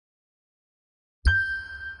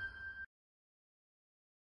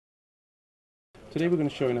Today we're going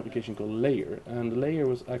to show an application called Layar, and Layar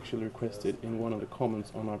was actually requested in one of the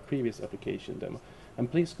comments on our previous application demo.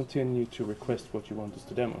 And please continue to request what you want us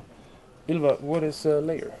to demo. Ylva, what is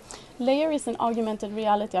Layar? Layar is an augmented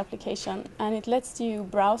reality application, and it lets you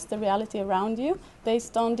browse the reality around you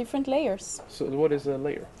based on different layers. So what is a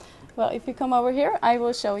layer? Well, if you come over here, I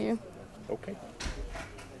will show you. Okay.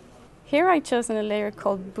 Here I've chosen a layer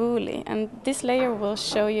called Bully, and this layer will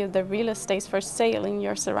show you the real estate for sale in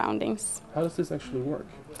your surroundings. How does this actually work?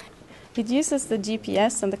 It uses the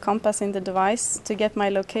GPS and the compass in the device to get my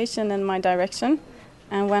location and my direction.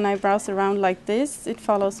 And when I browse around like this, it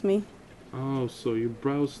follows me. Oh, so you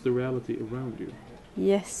browse the reality around you?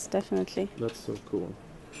 Yes, definitely. That's so cool.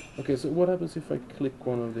 Okay, so what happens if I click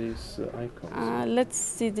one of these icons? Let's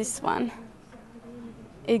see this one.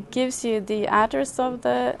 It gives you the address of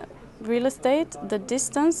the real estate, the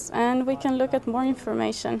distance, and we can look at more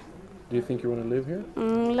information. Do you think you want to live here?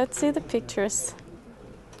 Let's see the pictures.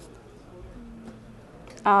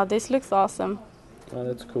 This looks awesome.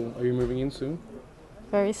 That's cool. Are you moving in soon?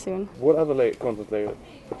 Very soon. What other content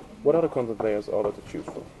layers are there to choose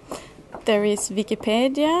from? There is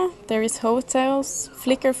Wikipedia, there is hotels,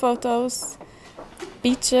 Flickr photos,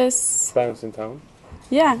 beaches. Bands in town?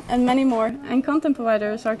 Yeah, and many more. And content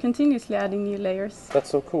providers are continuously adding new layers. That's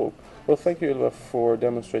so cool. Well, thank you, Ylva, for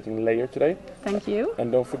demonstrating Layar today. Thank you.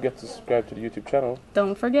 And don't forget to subscribe to the YouTube channel.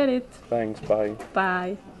 Don't forget it. Thanks, bye.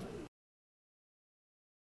 Bye.